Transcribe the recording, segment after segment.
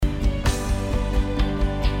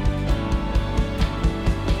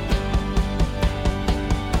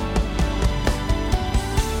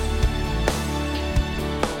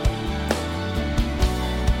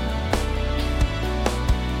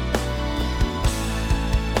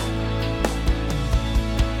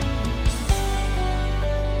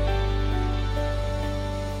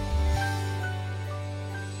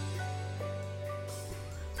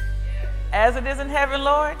as it is in heaven,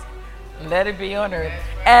 Lord, let it be on earth.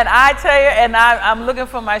 And I tell you, and I'm looking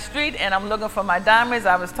for my street, and I'm looking for my diamonds.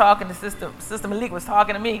 I was talking to Sister Malik was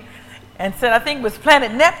talking to me and said, I think it was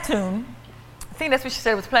planet Neptune. I think that's what she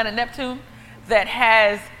said, it was planet Neptune that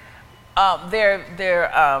has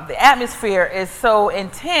the atmosphere is so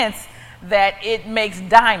intense that it makes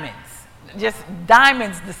diamonds, just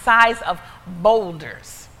diamonds the size of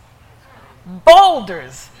boulders.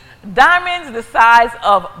 Boulders. Diamonds the size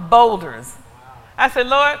of boulders. I said,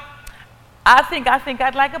 Lord, I think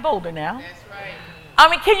I'd like a boulder now. That's right. I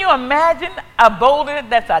mean, can you imagine a boulder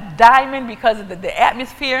that's a diamond because of the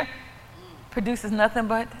atmosphere produces nothing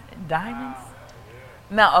but diamonds?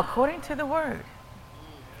 Now, according to the word,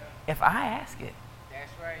 if I ask it,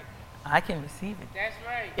 that's right. I can receive it. That's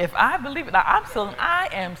right. If I believe it, now I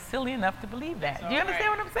am silly enough to believe that. Do you understand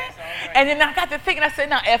what I'm saying? Right. And then I got to thinking, I said,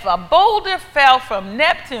 now, if a boulder fell from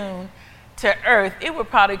Neptune to Earth, it would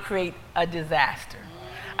probably create a disaster.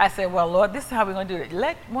 I said, well, Lord, this is how we're going to do it.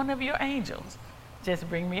 Let one of your angels just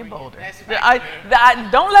bring me a boulder. That's right.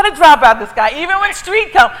 Don't let it drop out the sky. Even when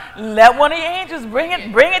street come, let one of your angels bring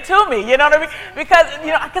it to me. You know what I mean? Because,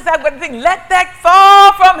 because I've got to think, let that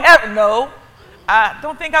fall from heaven. No, I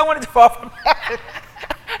don't think I want it to fall from heaven.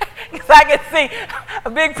 Because I can see a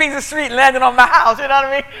big piece of street landing on my house. You know what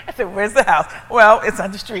I mean? I said, where's the house? Well, it's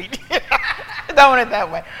on the street. Don't want it that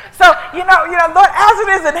way. So, Lord, as it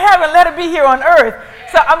is in heaven, let it be here on earth.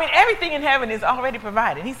 So, I mean, everything in heaven is already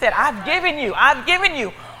provided. He said, I've given you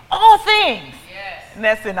all things. Yes. And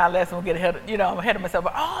that's in our lesson. We'll get ahead I'm ahead of myself.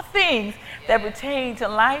 But all things that pertain to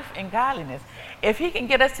life and godliness. If he can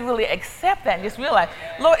get us to really accept that and just realize,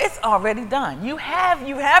 Lord, it's already done. You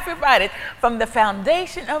have provided from the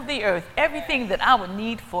foundation of the earth everything that I would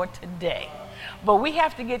need for today. But we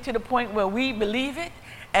have to get to the point where we believe it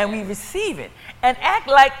and we receive it and act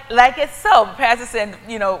like it's so. The pastor said,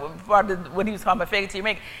 when he was talking about faking till you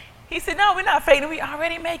make it, he said, no, we're not faking it. We're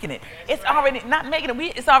already making it. It's already not making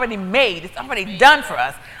it. It's already made. It's already done for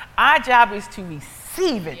us. Our job is to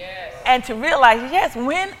receive it and to realize, yes,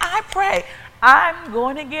 when I pray, I'm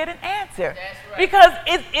going to get an answer. Right. Because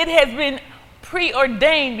it has been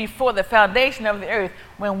preordained before the foundation of the earth.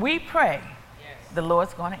 When we pray, the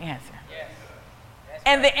Lord's going to answer.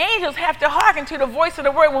 And the angels have to hearken to the voice of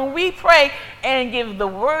the word. When we pray and give the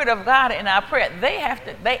word of God in our prayer, they have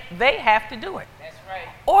to do it. That's right.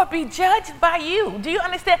 Or be judged by you. Do you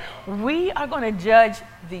understand? We are going to judge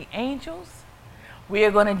the angels. We are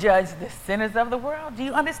going to judge the sinners of the world. Do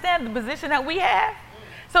you understand the position that we have?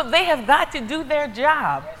 So they have got to do their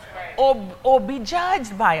job or be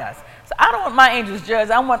judged by us. So I don't want my angels judged.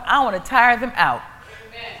 I want to tire them out.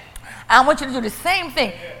 Amen. I want you to do the same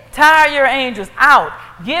thing. Tire your angels out.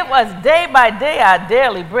 Give us day by day our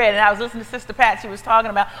daily bread. And I was listening to Sister Pat. She was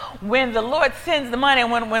talking about when the Lord sends the money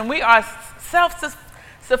and when we are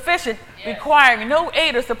self-sufficient, requiring no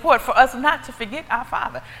aid or support, for us not to forget our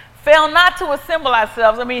Father. Fail not to assemble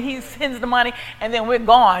ourselves. I mean, he sends the money and then we're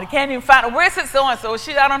gone. Can't even find her. Where's it so-and-so?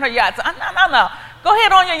 She's out on her yacht. So, no. Go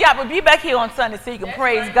ahead on your yacht, but be back here on Sunday so you can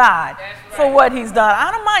praise God for what he's done.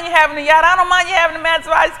 I don't mind you having a yacht. I don't mind you having a man's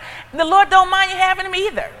rights. The Lord don't mind you having them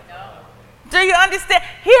either. No. Do you understand?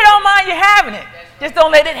 He don't mind you having it. Just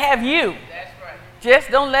don't let it have you. That's right.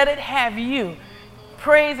 Just don't let it have you.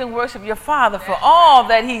 Praise and worship your Father for all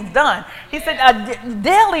that he's done. He said,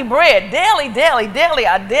 daily bread, daily,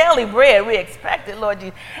 our daily bread, we expect it, Lord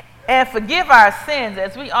Jesus. And forgive our sins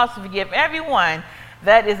as we also forgive everyone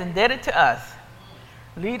that is indebted to us.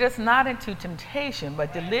 Lead us not into temptation,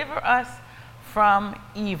 but deliver us from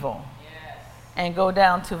evil. Yes. And go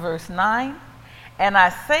down to verse 9. And I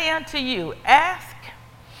say unto you, ask,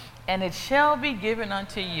 and it shall be given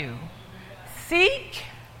unto you. Seek,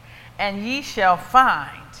 and ye shall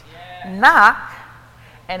find. Knock,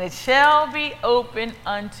 and it shall be opened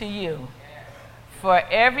unto you. For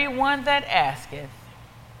everyone that asketh,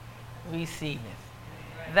 receiveth.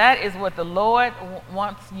 That is what the Lord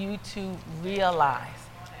wants you to realize.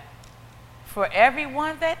 For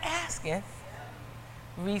everyone that asketh,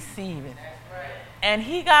 receiveth. And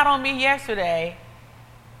he got on me yesterday.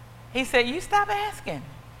 He said, you stop asking.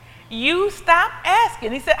 You stop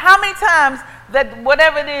asking. He said, how many times that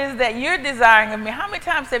whatever it is that you're desiring of me, how many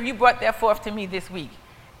times have you brought that forth to me this week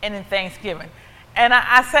and in Thanksgiving? And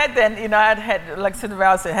I said then, I had, like Sister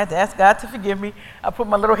Val said, I had to ask God to forgive me. I put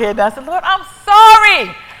my little head down and said, Lord, I'm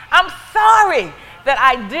sorry. I'm sorry that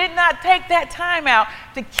I did not take that time out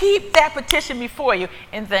to keep that petition before you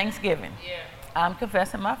in Thanksgiving. Yeah. I'm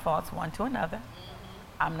confessing my faults one to another.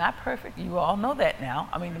 Mm-hmm. I'm not perfect. You all know that now.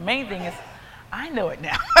 I mean, the main thing is I know it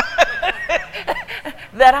now.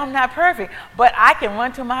 that I'm not perfect, but I can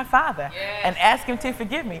run to my Father and ask him to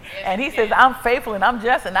forgive me. And he says, I'm faithful and I'm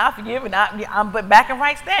just and I'll forgive and I'm back in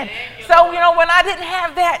right stand. So, when I didn't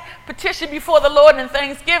have that petition before the Lord in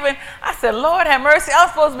Thanksgiving, I said, Lord have mercy, I'm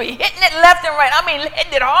supposed to be hitting it left and right. I mean,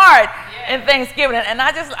 hitting it hard in Thanksgiving. And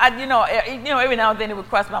I just, every now and then it would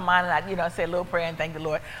cross my mind and I'd, say a little prayer and thank the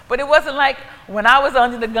Lord. But it wasn't like when I was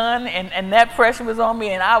under the gun and that pressure was on me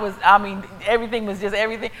and everything was just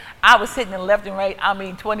everything. I was hitting it left and right.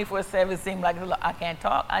 24/7 seemed like I can't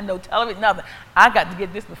talk. I know television, nothing. I got to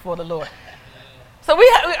get this before the Lord. So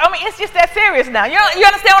it's just that serious now. You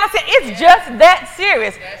understand what I'm saying? It's just that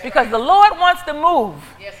serious because the Lord wants to move.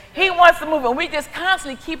 He wants to move, and we just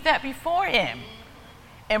constantly keep that before him.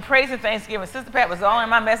 And praise and thanksgiving. Sister Pat was all in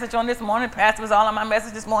my message on this morning. Pastor was all in my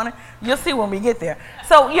message this morning. You'll see when we get there.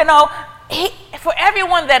 So, for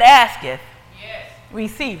everyone that asketh,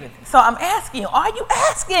 receiveth. So I'm asking you, are you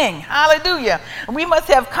asking? Hallelujah. And we must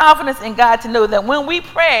have confidence in God to know that when we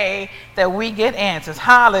pray, that we get answers.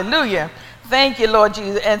 Hallelujah. Thank you, Lord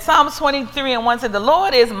Jesus. And Psalms 23:1 said, the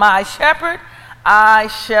Lord is my shepherd, I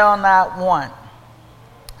shall not want.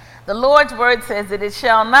 The Lord's word says that it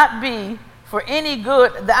shall not be for any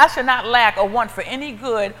good, that I shall not lack or want for any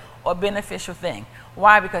good or beneficial thing.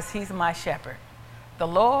 Why? Because he's my shepherd. The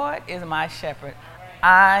Lord is my shepherd.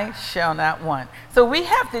 I shall not want. So we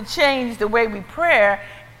have to change the way we pray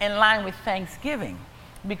in line with thanksgiving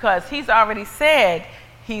because he's already said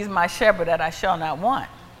he's my shepherd that I shall not want.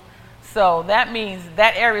 So that means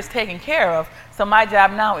that area is taken care of. So my job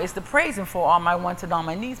now is to praise him for all my wants and all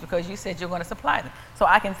my needs because you said you're going to supply them. So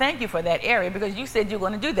I can thank you for that area because you said you're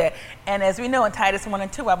going to do that. And as we know in Titus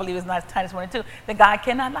 1:2, I believe it's not Titus 1:2, that God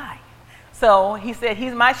cannot lie. So he said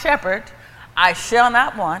he's my shepherd. I shall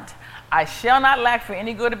not want. I shall not lack for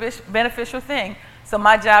any good or beneficial thing. So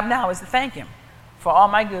my job now is to thank him for all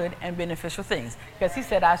my good and beneficial things. Because he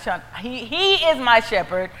said, he is my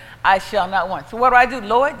shepherd, I shall not want. So what do?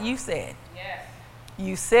 Lord, you said. Yes.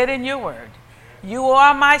 You said in your word, you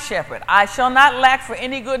are my shepherd. I shall not lack for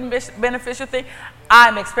any good and beneficial thing.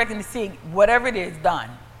 I'm expecting to see whatever it is done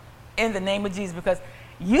in the name of Jesus because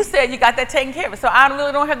you said you got that taken care of. So I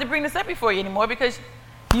really don't have to bring this up before you anymore because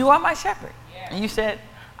you are my shepherd. Yes. And you said,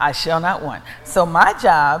 I shall not want. So my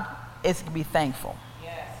job is to be thankful.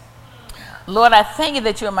 Yes. Lord, I thank you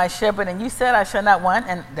that you are my shepherd, and you said I shall not want,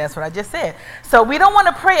 and that's what I just said. So we don't want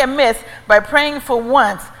to pray amiss by praying for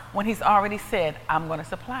wants when he's already said, I'm going to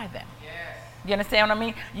supply them. Yes. You understand what I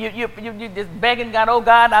mean? You just begging God, oh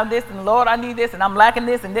God, I'm this, and Lord, I need this, and I'm lacking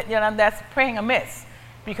this, and that's praying amiss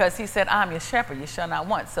because he said, I'm your shepherd, you shall not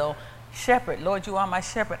want. So shepherd, Lord, you are my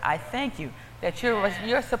shepherd. I thank you that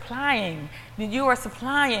you're supplying, you are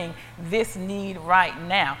supplying this need right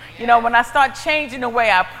now. When I start changing the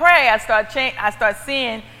way I pray, I start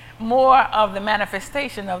seeing more of the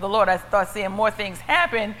manifestation of the Lord. I start seeing more things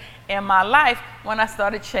happen in my life when I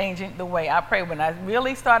started changing the way I pray. When I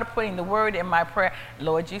really started putting the word in my prayer,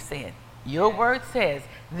 Lord, you said, your word says,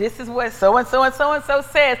 this is what so-and-so and so-and-so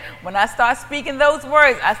says. When I start speaking those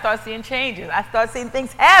words, I start seeing changes. I start seeing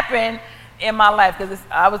things happen in my life because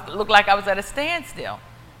looked like I was at a standstill.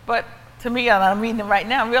 But to me, and I'm reading it right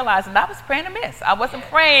now, I'm realizing I was praying amiss. I wasn't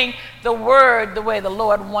praying the word the way the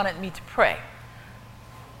Lord wanted me to pray.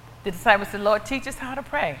 The disciples said, Lord, teach us how to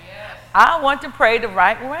pray. Yes. I want to pray the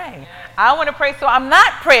right way. Yes. I want to pray so I'm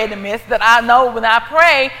not praying amiss, that I know when I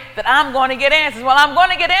pray that I'm going to get answers. Well, I'm going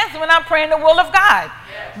to get answers when I'm praying the will of God.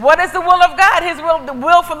 Yes. What is the will of God? His will, the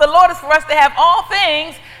will from the Lord is for us to have all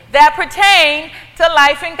things that pertain to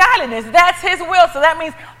life and godliness. That's his will. So that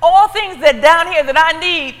means all things that down here that I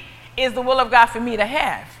need is the will of God for me to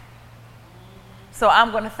have. So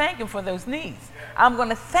I'm going to thank him for those needs. I'm going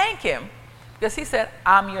to thank him because he said,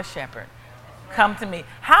 I'm your shepherd. Come to me.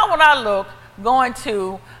 How would I look going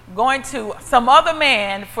to some other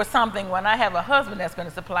man for something when I have a husband that's going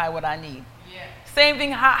to supply what I need? Yeah. Same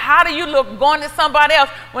thing. How do you look going to somebody else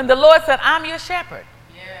when the Lord said, I'm your shepherd?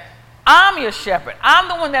 I'm your shepherd. I'm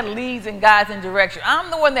the one that leads and guides in direction. I'm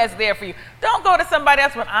the one that's there for you. Don't go to somebody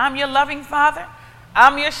else when I'm your loving father.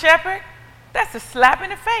 I'm your shepherd. That's a slap in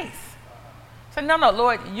the face. So no,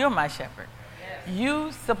 Lord, you're my shepherd. Yes.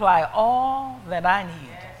 You supply all that I need.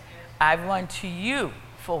 Yes. I run to you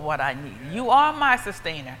for what I need. You are my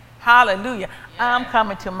sustainer. Hallelujah. Yes. I'm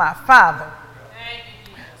coming to my Father.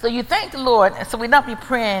 So you thank the Lord, and so we don't be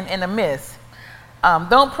praying in the midst.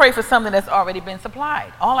 Don't pray for something that's already been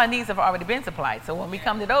supplied. All our needs have already been supplied. So when we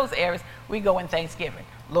come to those areas, we go in thanksgiving.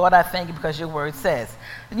 Lord, I thank you because your word says.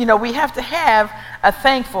 We have to have a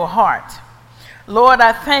thankful heart. Lord,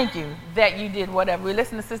 I thank you that you did whatever. We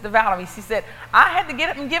listened to Sister Valerie. She said, I had to get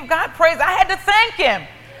up and give God praise. I had to thank him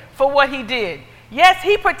for what he did. Yes,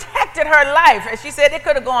 he protected her life. As she said, it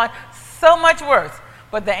could have gone so much worse.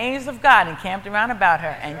 But the angels of God encamped around about her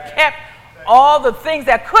and kept all the things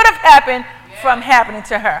that could have happened from happening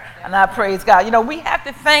to her. And I praise God. You know, we have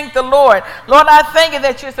to thank the Lord. Lord, I thank you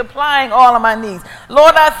that you're supplying all of my needs.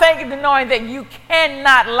 Lord, I thank you for knowing that you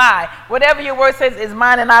cannot lie. Whatever your word says is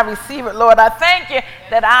mine, and I receive it, Lord. I thank you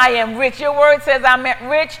that I am rich. Your word says I'm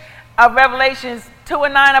rich. Revelations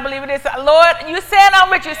 2:9, I believe it is. Lord, you said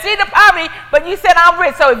I'm rich. You see the poverty, but you said I'm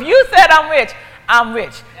rich. So if you said I'm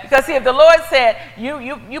rich. Because see, if the Lord said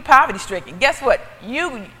you poverty stricken, guess what?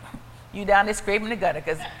 You down there scraping the gutter,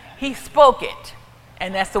 because he spoke it,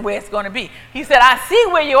 and that's the way it's going to be. He said, I see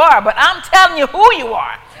where you are, but I'm telling you who you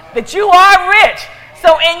are, that you are rich.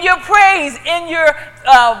 So in your praise, in your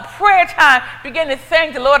prayer time, begin to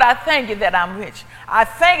thank the Lord. I thank you that I'm rich. I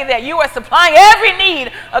thank you that you are supplying every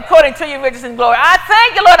need according to your riches and glory. I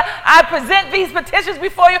thank you, Lord. I present these petitions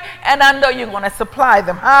before you, and I know you're going to supply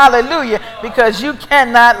them. Hallelujah, because you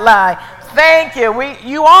cannot lie. Thank you.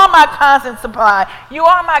 You are my constant supply. You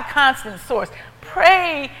are my constant source.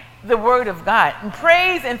 Pray the word of God and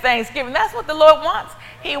praise and thanksgiving. That's what the Lord wants.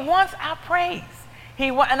 He wants our praise.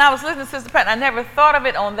 And I was listening to Sister Pat, and I never thought of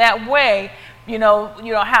it on that way. You know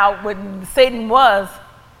how when Satan was,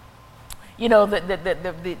 the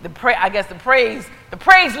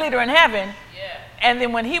praise leader in heaven. Yeah. And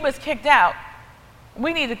then when he was kicked out,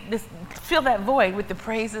 we need to fill that void with the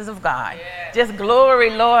praises of God. Yeah. Just glory,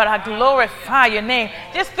 Lord. I glorify your name.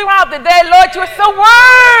 Just throughout the day, Lord, you are so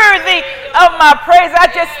worthy of my praise. I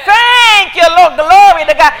just thank you, Lord. Glory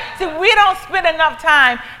to God. See, we don't spend enough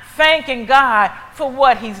time thanking God for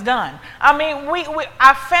what he's done. I mean,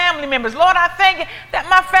 our family members, Lord, I thank you that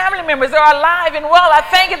my family members are alive and well. I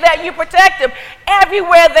thank you that you protect them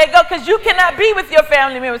everywhere they go, because you cannot be with your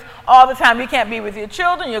family members all the time. You can't be with your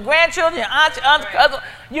children, your grandchildren, your aunts, cousins.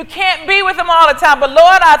 You can't be with them all the time. But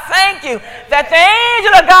Lord, I thank you that the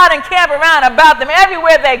angel of God encamp around about them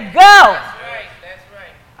everywhere they go.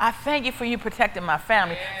 I thank you for you protecting my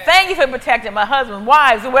family. Yeah. Thank you for protecting my husband,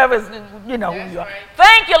 wives, whoever's, who you are. Right.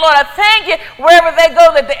 Thank you, Lord. I thank you wherever they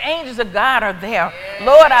go that the angels of God are there. Yeah.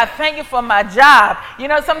 Lord, I thank you for my job.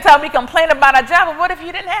 Sometimes we complain about our job, but what if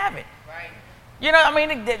you didn't have it? Right.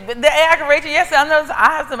 The aggravation, yes, I know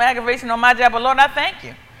I have some aggravation on my job, but Lord, I thank you.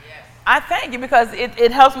 Yes. I thank you because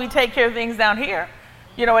it helps me take care of things down here.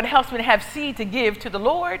 It helps me to have seed to give to the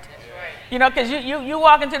Lord. Because you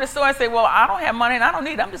walk into the store and say, well, I don't have money and I don't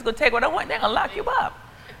need it. I'm just going to take what I want. They're going to lock you up.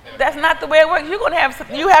 That's not the way it works.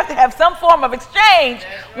 You have to have some form of exchange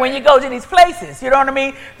when you go to these places. You know what I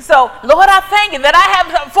mean? So, Lord, I thank you that I have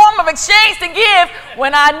some form of exchange to give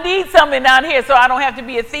when I need something down here, so I don't have to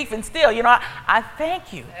be a thief and steal. I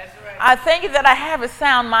thank you. I thank you that I have a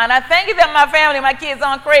sound mind. I thank you that my family, my kids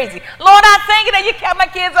aren't crazy. Lord, I thank you that you kept my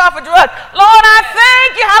kids off of drugs. Lord, I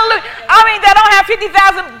thank you. Hallelujah. They don't have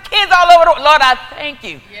 50,000 kids all over the world. Lord, I thank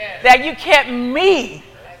you that you kept me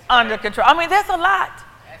under control. There's a lot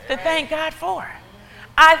to thank God for.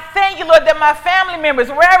 I thank you, Lord, that my family members,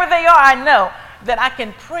 wherever they are, I know that I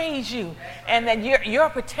can praise you and that your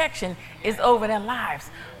protection is over their lives.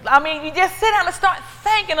 You just sit down and start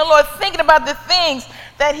thanking the Lord, thinking about the things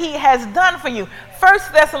that he has done for you. 1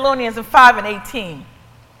 Thessalonians 5:18.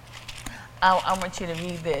 I want you to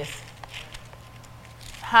read this.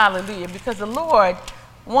 Hallelujah. Because the Lord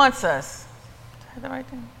wants us. Is that right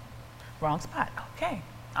there? Wrong spot. Okay.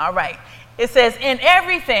 All right. It says, in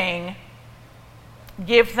everything,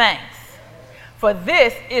 give thanks. For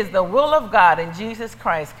this is the will of God in Jesus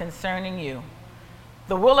Christ concerning you.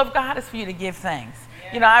 The will of God is for you to give thanks.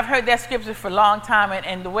 I've heard that scripture for a long time,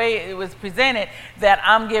 and the way it was presented, that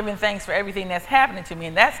I'm giving thanks for everything that's happening to me.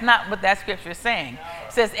 And that's not what that scripture is saying.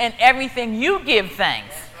 It says, in everything you give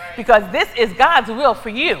thanks. Because this is God's will for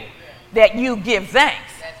you, that you give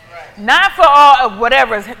thanks. Not for all of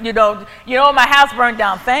whatever's, my house burned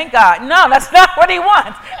down, thank God. No, that's not what he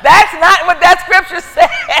wants. That's not what that scripture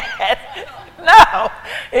says. No.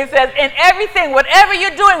 It says, in everything, whatever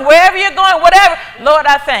you're doing, wherever you're going, whatever, Lord,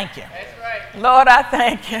 I thank you. Lord, I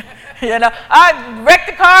thank you. I wrecked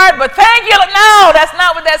the car, but thank you. No, that's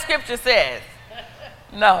not what that scripture says.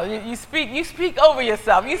 No, you speak over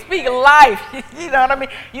yourself. You speak life. You know what I mean?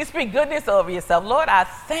 You speak goodness over yourself. Lord, I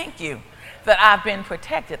thank you that I've been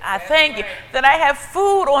protected. I thank you that I have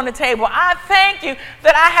food on the table. I thank you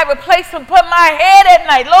that I have a place to put my head at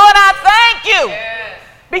night. Lord, I thank you. Yes.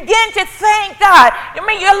 Begin to thank God.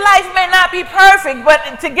 Your life may not be perfect,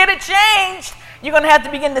 but to get it changed, you're going to have to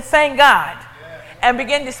begin to thank God and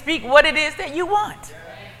begin to speak what it is that you want.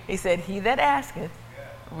 He said, he that asketh,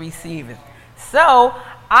 receiveth. So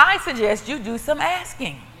I suggest you do some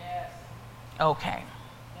asking. Okay.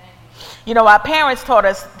 You know, our parents taught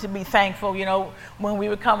us to be thankful, you know, when we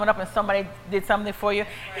were coming up and somebody did something for you.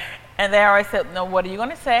 And they always said, no, what are you going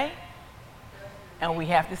to say? And we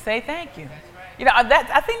have to say thank you. You know,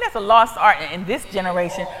 I think that's a lost art in this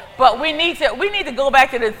generation. But we need to go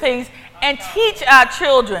back to the things and teach our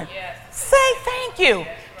children. Say thank you.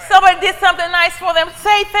 Somebody did something nice for them,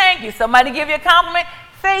 say thank you. Somebody give you a compliment,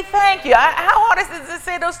 say thank you. How hard is it to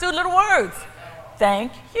say those 2 little words?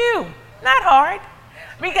 Thank you. Not hard.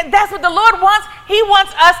 Because that's what the Lord wants. He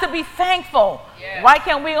wants us to be thankful. Yeah. Why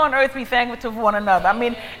can't we on earth be thankful to one another? I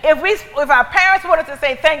mean, if our parents wanted to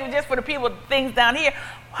say thank you just for the people, things down here,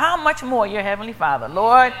 how much more your Heavenly Father?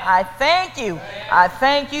 Lord, I thank you. I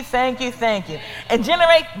thank you, thank you, thank you. And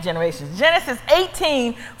generations. Genesis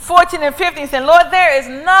 18, 14, and 15 said, Lord, there is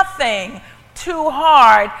nothing too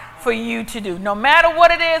hard for you to do. No matter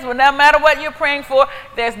what it is, no matter what you're praying for,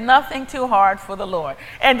 there's nothing too hard for the Lord.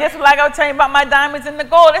 And just like I was telling you about my diamonds and the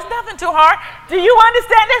gold, there's nothing too hard. Do you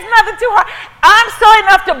understand? There's nothing too hard. I'm so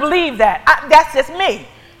enough to believe that. That's just me.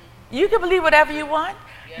 You can believe whatever you want.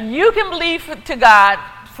 Yeah. You can believe to God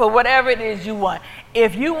for whatever it is you want.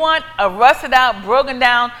 If you want a rusted out, broken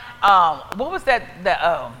down, what was that,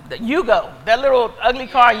 the Yugo, that little ugly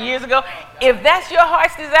car years ago? If that's your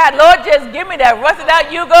heart's desire, Lord, just give me that rusted out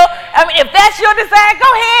Yugo. I mean, if that's your desire, go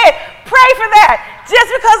ahead, pray for that. Just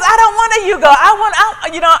because I don't want a Yugo,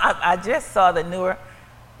 I just saw the newer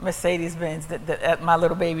Mercedes-Benz, my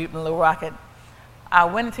little baby, my little rocket. I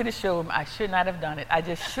went into the showroom. I should not have done it. I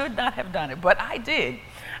just should not have done it, but I did.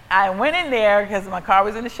 I went in there because my car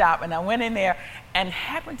was in the shop, and I went in there and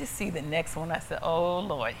happened to see the next one. I said, oh,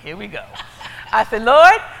 Lord, here we go. I said,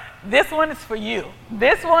 Lord, this one is for you.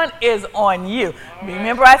 This one is on you.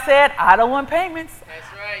 Remember I said, I don't want payments.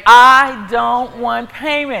 That's right. I don't want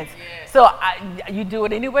payments. Yes. So you do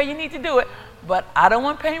it any way you need to do it, but I don't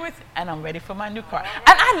want payments, and I'm ready for my new car.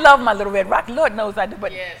 And I love my little red rocket. Lord knows I do,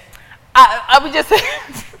 but yes. I was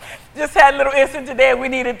just had a little incident today. We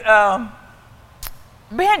needed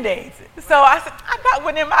Band-Aids. So I said, I got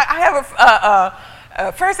one I have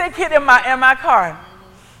a first aid kit in my car.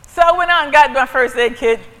 So I went out and got my first aid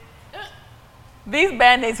kit. These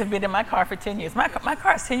Band-Aids have been in my car for 10 years. My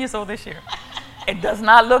car is 10 years old this year. It does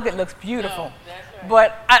not look, it looks beautiful. No, that's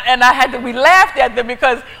right. But we laughed at them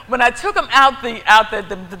because when I took them out the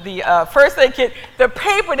first aid kit, the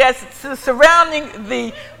paper that's surrounding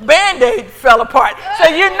the Band-Aid fell apart. So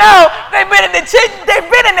you know they've been in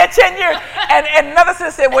there 10 years. And another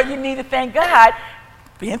sister said, well, you need to thank God.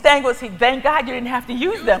 Being thankful, thank God you didn't have to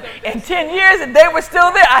use them. In 10 years, and they were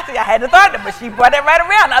still there. I said, I hadn't thought of it, but she brought it right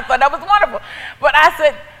around. I thought that was wonderful. But I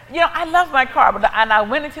said, I love my car. And I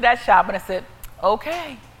went into that shop and I said,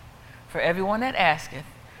 okay, for everyone that asketh,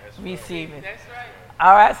 receive it. That's right.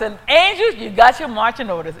 All right, so angels, you got your marching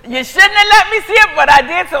orders. You shouldn't have let me see it, but I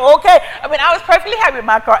did, so okay. I mean, I was perfectly happy with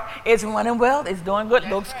my car. It's running well, it's doing good,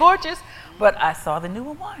 looks gorgeous, but I saw the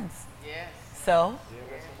newer ones. Yes. So,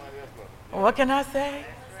 what can I say?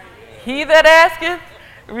 He that asketh,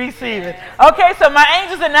 receive it. Okay, so my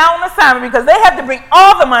angels are now on assignment because they have to bring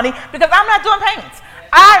all the money because I'm not doing payments.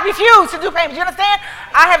 I refuse to do payments. You understand?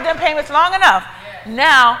 I have done payments long enough.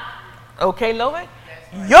 Now, okay, Lord,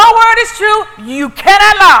 your word is true. You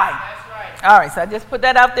cannot lie. All right, so I just put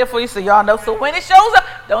that out there for you so y'all know. So when it shows up,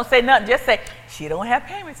 don't say nothing. Just say, she don't have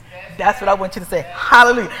payments. That's what I want you to say.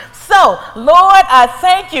 Hallelujah. So, Lord, I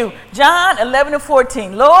thank you. John 11 and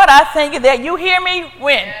 14. Lord, I thank you that you hear me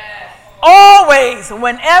when? Yes. Always,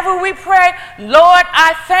 whenever we pray, Lord,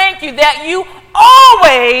 I thank you that you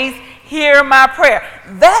always hear my prayer.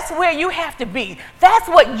 That's where you have to be. That's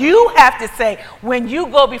what you have to say when you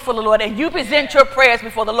go before the Lord and you present your prayers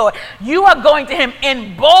before the Lord. You are going to him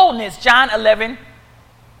in boldness. John 11.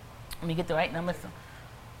 Let me get the right numbers.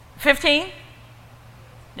 15.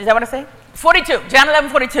 Is that what I say? 42. John 11,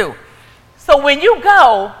 42. So when you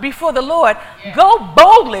go before the Lord, go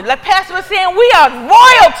boldly. Like Pastor was saying, we are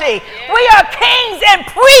royalty. Yeah. We are kings and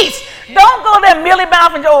priests. Yeah. Don't go there mealy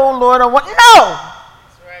mouth and go, oh Lord, I want. No.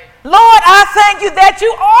 Lord, I thank you that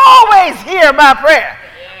you always hear my prayer.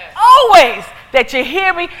 Yes. Always. That you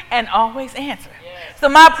hear me and always answer. Yes. So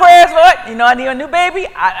my prayers, Lord, I need a new baby.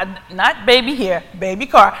 Not baby here, baby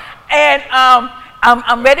car. And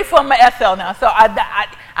I'm ready for my SL now. So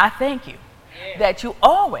I thank you that you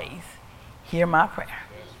always hear my prayer.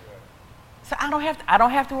 So I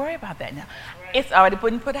don't have to worry about that now. It's already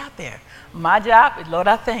been put out there. My job is, Lord,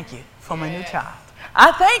 I thank you for my new child.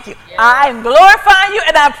 I thank you. Yes. I am glorifying you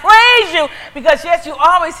and I praise you because, yes, you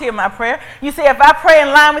always hear my prayer. You say, if I pray in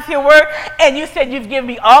line with your word, and you said you've given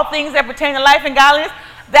me all things that pertain to life and godliness,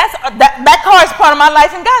 that car is part of my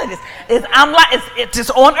life and godliness. It's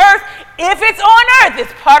on earth. if it's on earth,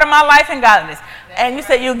 it's part of my life and godliness. And you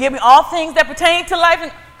say, you'll give me all things that pertain to life.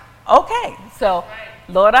 And okay. So,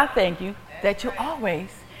 Lord, I thank you that you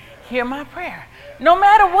always hear my prayer. No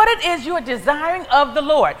matter what it is you are desiring of the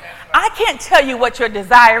Lord. I can't tell you what your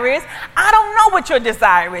desire is. I don't know what your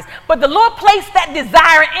desire is. But the Lord placed that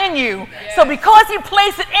desire in you. So because he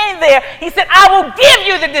placed it in there, he said, I will give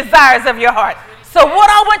you the desires of your heart. So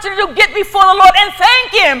what I want you to do, get before the Lord and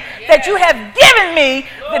thank him that you have given me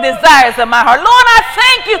the desires of my heart. Lord, I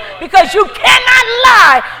thank you because you cannot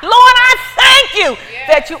lie. Lord, I thank you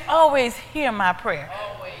that you always hear my prayer.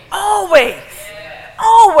 Always.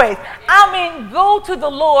 Always. I mean, go to the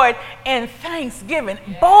Lord in thanksgiving.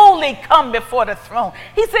 Boldly come before the throne.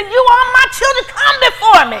 He said, you are my children. Come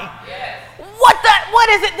before me. What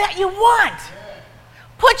is it that you want?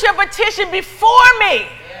 Put your petition before me.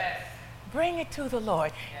 Bring it to the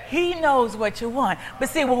Lord. He knows what you want. But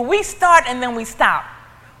see, when we start and then we stop.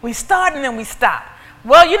 We start and then we stop.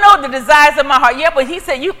 Well, you know the desires of my heart. Yeah, but he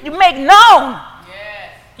said you make known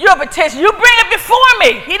your petition. You bring it before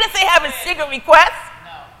me. He didn't say have a secret request.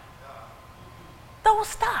 Don't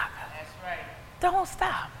stop. That's right. Don't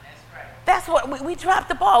stop. That's right. That's what we dropped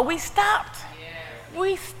the ball. We stopped. Yes.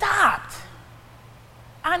 We stopped.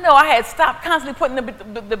 I know I had stopped constantly putting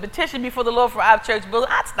the petition before the Lord for our church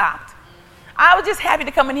building. I stopped. I was just happy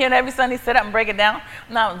to come in here and every Sunday sit up and break it down.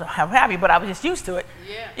 Not I'm happy, but I was just used to it.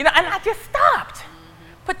 Yeah. You know, and I just stopped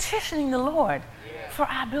petitioning the Lord for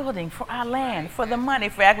our building, for our land, for the money,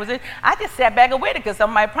 for acquisition. I just sat back and waited because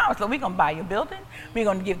somebody promised, look, we're going to buy your building. We're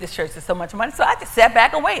going to give this church so much money. So I just sat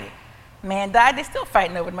back and waited. Man died, they're still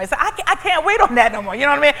fighting over the money. So I can't wait on that no more. You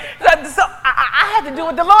know what I mean? So I had to do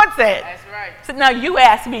what the Lord said. That's right. So now you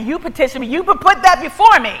ask me, you petition me, you put that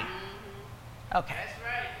before me. Okay. That's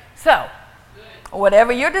right. So,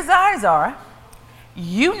 whatever your desires are,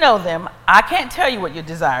 you know them. I can't tell you what your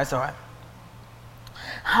desires are.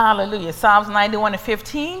 Hallelujah. Psalms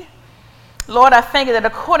 91:15. Lord, I thank you that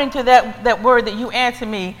according to that word that you answer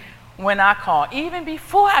me when I call. Even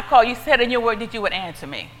before I call, you said in your word that you would answer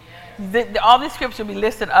me. All these scriptures will be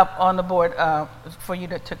listed up on the board for you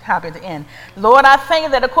to copy at the end. Lord, I thank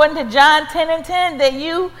you that according to John 10:10, that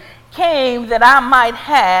you came that I might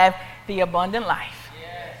have the abundant life.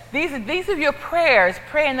 Yes. These are your prayers,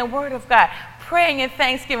 praying the word of God. Praying in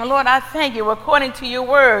thanksgiving. Lord, I thank you according to your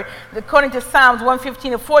word, according to Psalms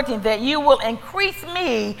 115:14, that you will increase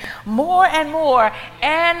me more and more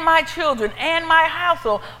and my children and my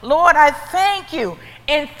household. Lord, I thank you.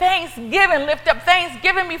 In thanksgiving, lift up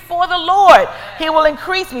thanksgiving before the Lord. He will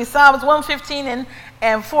increase me. Psalms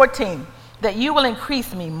 115:14, that you will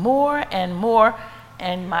increase me more and more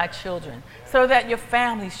and my children. So that your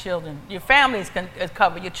family's children, your families is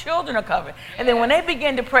covered, your children are covered. And then when they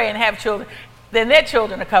begin to pray and have children, then their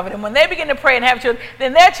children are covered. And when they begin to pray and have children,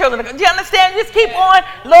 then their children are covered. Do you understand? Just keep on.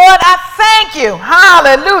 Lord, I thank you.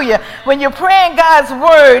 Hallelujah. When you're praying God's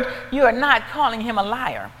word, you are not calling him a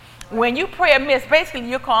liar. When you pray amiss, basically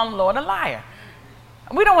you're calling the Lord a liar.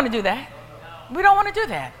 We don't want to do that. We don't want to do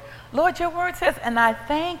that. Lord, your word says, and I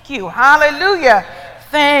thank you. Hallelujah.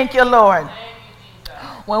 Thank you, Lord.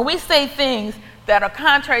 When we say things that are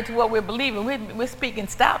contrary to what we're believing, we're speaking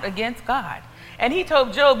stout against God. And he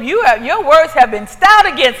told Job, your words have been stout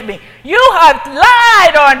against me. You have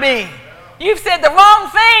lied on me. You've said the wrong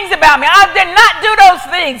things about me. I did not do those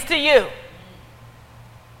things to you.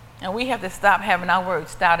 And we have to stop having our words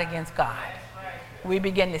stout against God. We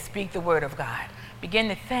begin to speak the word of God. Begin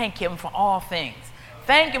to thank him for all things.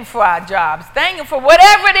 Thank him for our jobs. Thank him for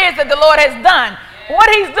whatever it is that the Lord has done. What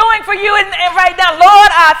he's doing for you right now.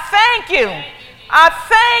 Lord, I thank you. I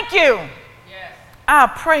thank you. I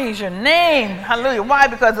praise your name. Hallelujah. Why?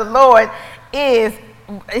 Because the Lord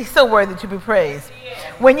he's so worthy to be praised.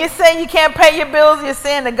 When you say you can't pay your bills, you're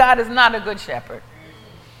saying that God is not a good shepherd.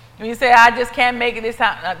 When you say, I just can't make it this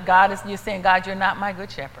time, you're saying, God, you're not my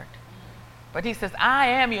good shepherd. But he says, I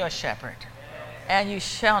am your shepherd, and you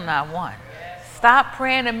shall not want. Stop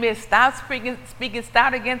praying amiss. Stop speaking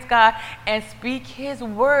stout against God and speak his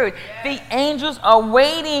word. The angels are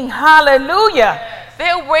waiting. Hallelujah.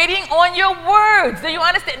 They're waiting on your words. Do you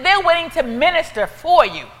understand? They're waiting to minister for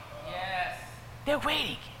you. Yes. They're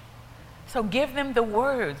waiting. So give them the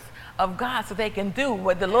words of God so they can do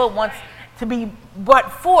what the Lord wants to be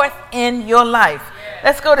brought forth in your life.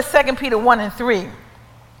 Let's go to 2 Peter 1:3.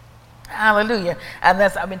 Hallelujah. And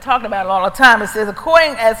I've been talking about it all the time. It says,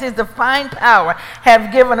 according as his divine power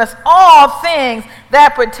have given us all things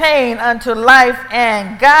that pertain unto life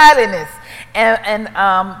and godliness. And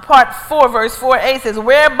part 4, verse 4a says,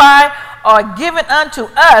 whereby are given unto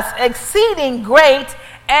us exceeding great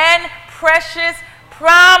and precious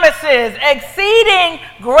promises. Exceeding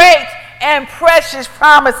great and precious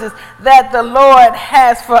promises that the Lord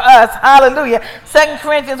has for us. Hallelujah. 2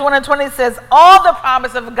 Corinthians 1:20 says, all the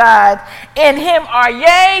promises of God in him are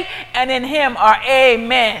yea, and in him are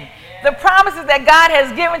amen. The promises that God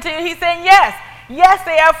has given to you, he's saying yes. Yes,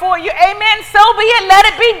 they are for you. Amen. So be it. Let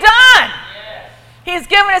it be done. Yes. He's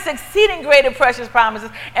given us exceeding great and precious promises.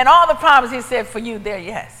 And all the promises he said for you, they're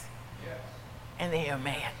yes. And they are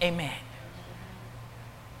amen. Amen.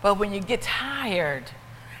 But when you get tired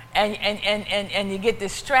and you get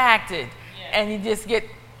distracted and you just get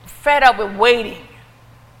fed up with waiting,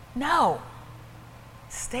 no.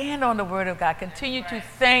 Stand on the word of God. Continue to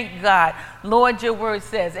thank God. Lord, your word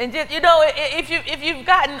says. And just, if you've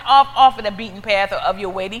gotten off of the beaten path of your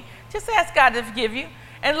waiting, just ask God to forgive you.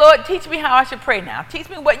 And Lord, teach me how I should pray now. Teach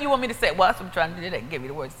me what you want me to say. Well, that's what I'm trying to do. That give you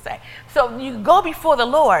the words to say. So you go before the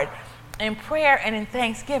Lord in prayer and in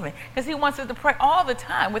thanksgiving, because he wants us to pray all the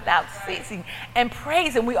time without ceasing and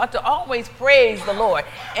praise him. We ought to always praise the Lord.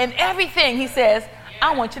 And everything he says,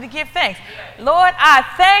 I want you to give thanks. Lord, I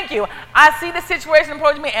thank you. I see the situation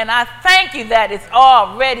approaching me, and I thank you that it's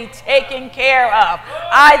already taken care of.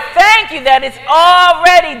 I thank you that it's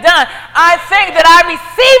already done. I thank that I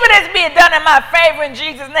receive it as being done in my favor in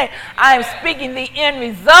Jesus' name. I am speaking the end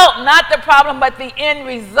result, not the problem, but the end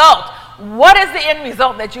result. What is the end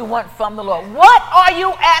result that you want from the Lord? What are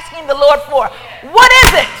you asking the Lord for? What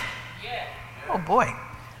is it? Oh boy,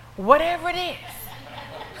 whatever it is.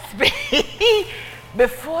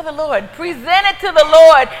 Before the Lord, present it to the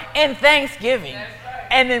Lord in thanksgiving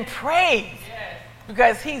and in praise,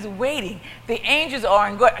 because he's waiting. The angels are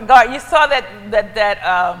in guard. You saw that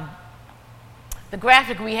the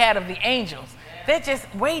graphic we had of the angels. They're just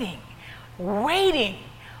waiting. Here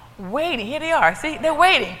they are. See, they're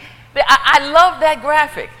waiting. I love that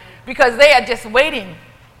graphic because they are just waiting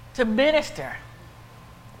to minister.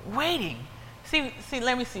 Waiting. See.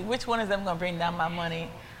 Let me see. Which one of them going to bring down my money?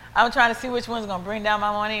 I'm trying to see which one's going to bring down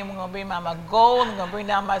my money, and we're going to bring down my gold, and going to bring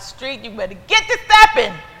down my street. You better get to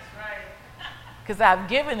stepping. Because I've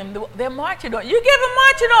given them their marching orders. You give them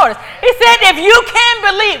marching orders. He said, if you can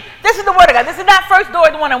believe, this is the word of God. This is not First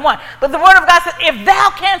Doors 1-1. But the word of God says, if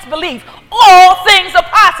thou canst believe, all things are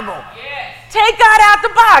possible. Yes. Take God out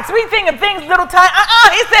the box. We think of things little time.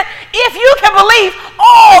 He said, if you can believe,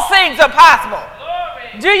 all things are possible.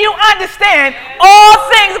 Do you understand? All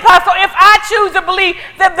things are possible. If I choose to believe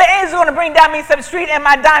that the angels are going to bring down me some street and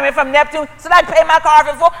my diamond from Neptune so that I can pay my car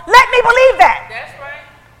for, let me believe that. That's right.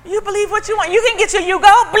 You believe what you want. You can get your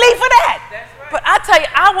Yugo. Believe for that. That's right. But I tell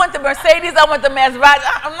you, I want the Mercedes. I want the Maserati.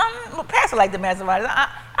 I'm a pastor like the Maserati.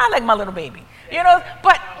 I like my little baby. You know,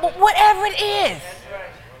 but whatever it is,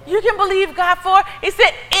 you can believe God for. He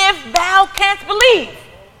said, if thou canst believe.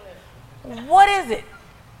 What is it?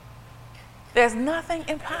 There's nothing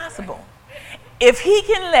impossible. If he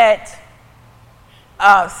can let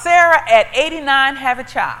Sarah at 89 have a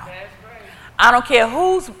child, I don't care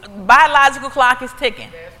whose biological clock is ticking.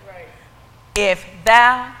 If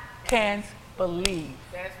thou canst believe.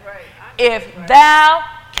 If thou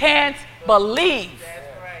canst believe.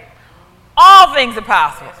 All things are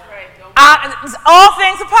possible. All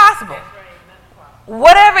things are possible.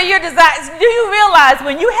 Whatever your desire, do you realize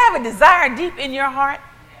when you have a desire deep in your heart,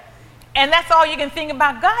 and that's all you can think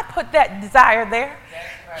about, God put that desire there.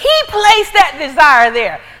 He placed that desire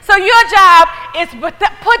there. So your job is to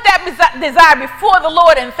put that desire before the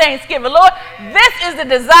Lord in thanksgiving. Lord, this is the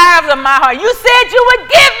desires of my heart. You said you would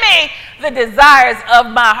give me the desires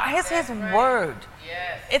of my heart. It's his word.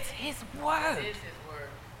 It's his word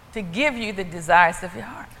to give you the desires of your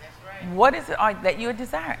heart. What is it that you're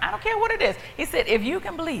desiring? I don't care what it is. He said, if you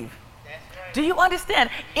can believe. Do you understand?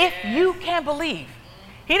 If you can believe.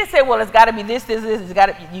 He didn't say, well, it's got to be this. It's got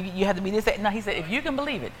to. You have to be this. No, he said, if you can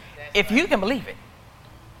believe it, you can believe it,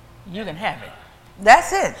 you can have it.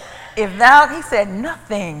 That's it. If thou, he said,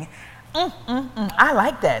 nothing. I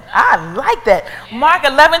like that. I like that. Mark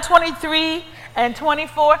 11:23 and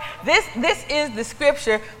 24. This is the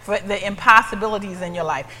scripture for the impossibilities in your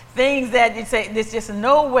life. Things that you say, there's just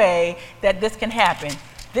no way that this can happen.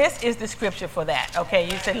 This is the scripture for that. Okay,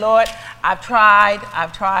 you say, Lord, I've tried,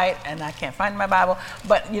 and I can't find my Bible.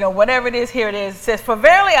 But, whatever it is, here it is. It says, for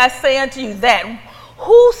verily I say unto you that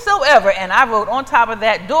whosoever, and I wrote on top of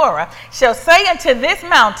that, Dora, shall say unto this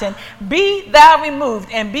mountain, be thou removed,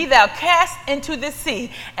 and be thou cast into the sea,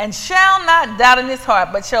 and shall not doubt in his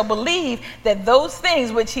heart, but shall believe that those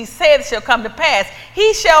things which he saith shall come to pass,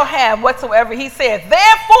 he shall have whatsoever he saith.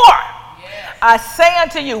 Therefore, I say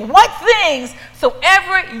unto you, what things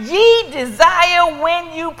soever ye desire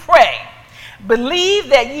when you pray, believe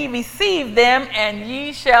that ye receive them, and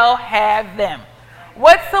ye shall have them.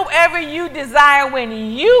 whatsoever you desire when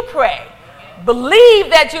you pray, believe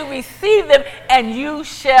that you receive them and you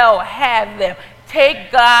shall have them.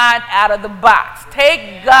 Take God out of the box.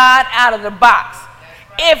 Take God out of the box.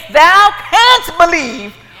 If thou canst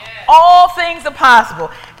believe, all things are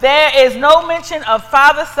possible. There is no mention of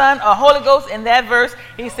Father, Son, or Holy Ghost in that verse.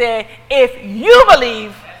 He said, if you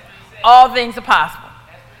believe, all things are possible.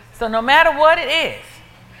 So no matter what it is,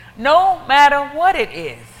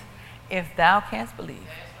 if thou canst believe,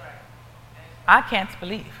 I can't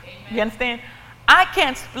believe. You understand? I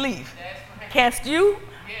can't believe. Canst you?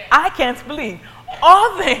 I can't believe.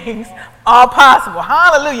 All things are possible.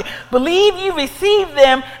 Hallelujah. Believe you receive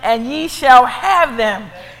them and ye shall have them.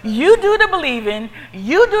 You do the believing,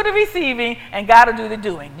 you do the receiving, and God will do the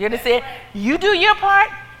doing. You understand? You do your part,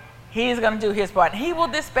 He's going to do His part. He will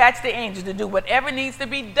dispatch the angels to do whatever needs to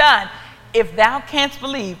be done. If thou canst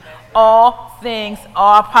believe, all things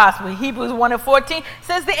are possible. Hebrews 1:14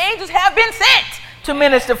 says the angels have been sent to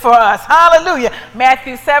minister for us. Hallelujah.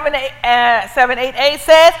 Matthew 7:8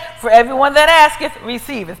 says, for everyone that asketh,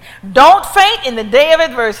 receiveth. Don't faint in the day of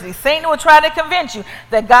adversity. Satan will try to convince you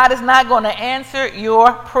that God is not going to answer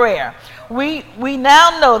your prayer. We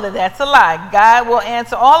now know that that's a lie. God will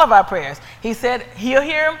answer all of our prayers. He said He'll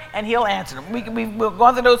hear them and He'll answer them. We're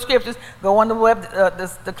going through those scriptures. Go on the web,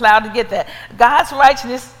 the cloud to get that. God's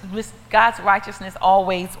righteousness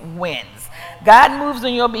always wins. God moves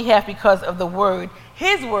on your behalf because of the word.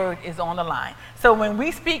 His word is on the line. So when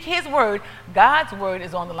we speak His word, God's word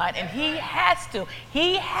is on the line, and He has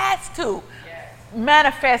to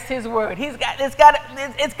manifest His word. It's got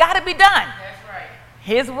to be done. That's right.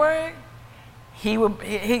 His word,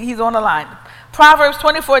 He's on the line. Proverbs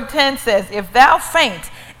 24:10 says, if thou faint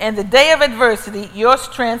in the day of adversity, your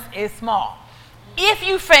strength is small. If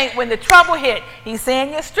you faint when the trouble hit, He's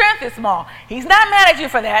saying your strength is small. He's not mad at you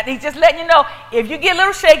for that. He's just letting you know, if you get a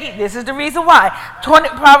little shaky, this is the reason why.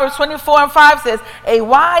 Proverbs 24:5 says, a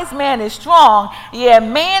wise man is strong, yea, a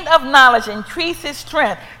man of knowledge increases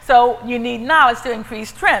strength. So you need knowledge to increase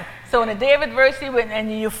strength. So in the day of adversity,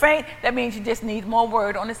 and you faint, that means you just need more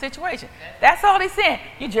word on the situation. That's all He's saying.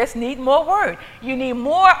 You just need more word. You need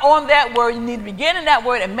more on that word. You need to begin in that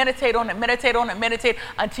word and meditate on it, meditate on it, meditate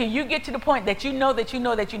until you get to the point that you know that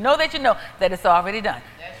it's already done.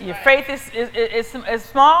 That's your faith is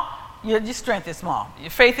small, your strength is small. Your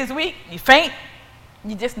faith is weak, you faint,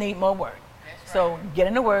 you just need more word. So get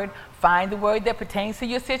in the word, find the word that pertains to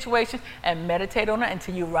your situation, and meditate on it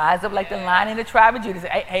until you rise up like the lion in the tribe of Judah. Say,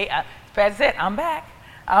 hey, Pastor said, I'm back.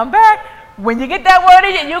 When you get that word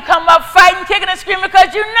in you, you come up fighting, kicking, and screaming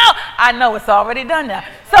because I know it's already done now.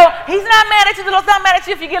 So He's not mad at you. The Lord's not mad at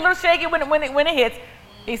you if you get a little shaky when it hits.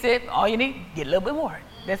 He said, all you need, get a little bit more.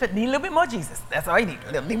 That's it. Need a little bit more Jesus. That's all you need.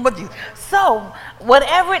 A little bit more Jesus. So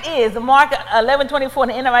whatever it is, Mark 11:24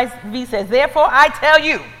 in the NIV says, therefore I tell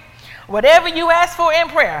you, whatever you ask for in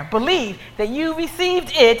prayer, believe that you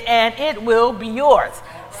received it and it will be yours.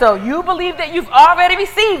 So you believe that you've already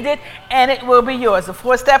received it and it will be yours. The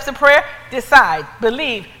 4 steps of prayer: decide,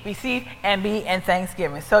 believe, receive, and be in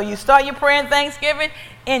thanksgiving. So you start your prayer in thanksgiving,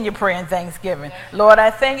 end your prayer in thanksgiving. Lord, I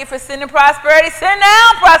thank you for sending prosperity. Send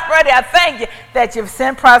down prosperity. I thank you that you've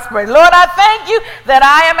sent prosperity. Lord, I thank you that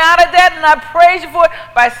I am out of debt, and I praise you for it.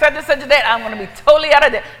 By such and such a date, I'm going to be totally out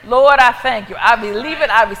of debt. Lord, I thank you. I believe it.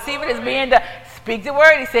 I receive it as being done. Speak the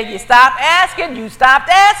word. He said, you stopped asking. You stopped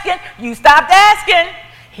asking. You stopped asking.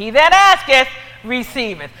 He that asketh,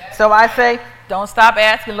 receiveth. So I say, don't stop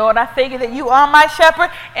asking. Lord, I thank you that you are my shepherd,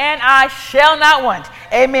 and I shall not want.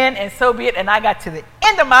 Amen, and so be it. And I got to the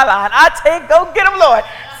end of my line. Go get them, Lord.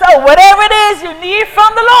 So whatever it is you need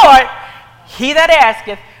from the Lord, he that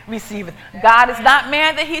asketh, receiveth. God is not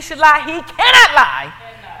man that He should lie. He cannot lie.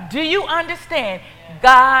 Do you understand?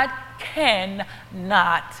 God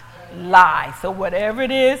cannot lie. So whatever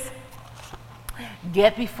it is,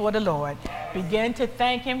 get before the Lord. Begin to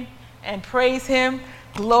thank Him and praise Him,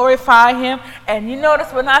 glorify Him. And you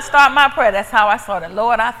notice when I start my prayer, that's how I started.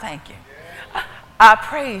 Lord, I thank you. I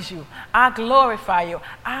praise you. I glorify you.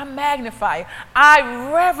 I magnify you. I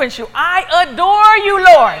reverence you. I adore you,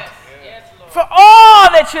 Lord, for all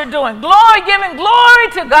that you're doing. Giving glory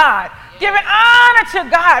to God. Giving honor to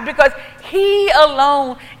God because He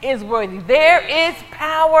alone is worthy. There is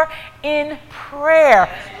power in prayer.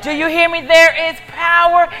 Do you hear me? There is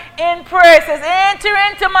power in prayer. It says, enter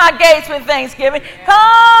into my gates with thanksgiving.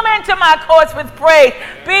 Come into my courts with praise.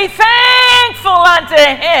 Be thankful unto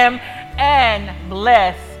Him and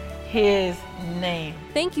bless His name.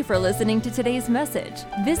 Thank you for listening to today's message.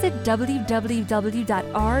 Visit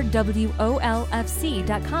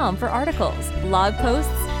www.rwolfc.com for articles, blog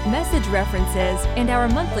posts, message references, and our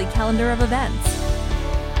monthly calendar of events.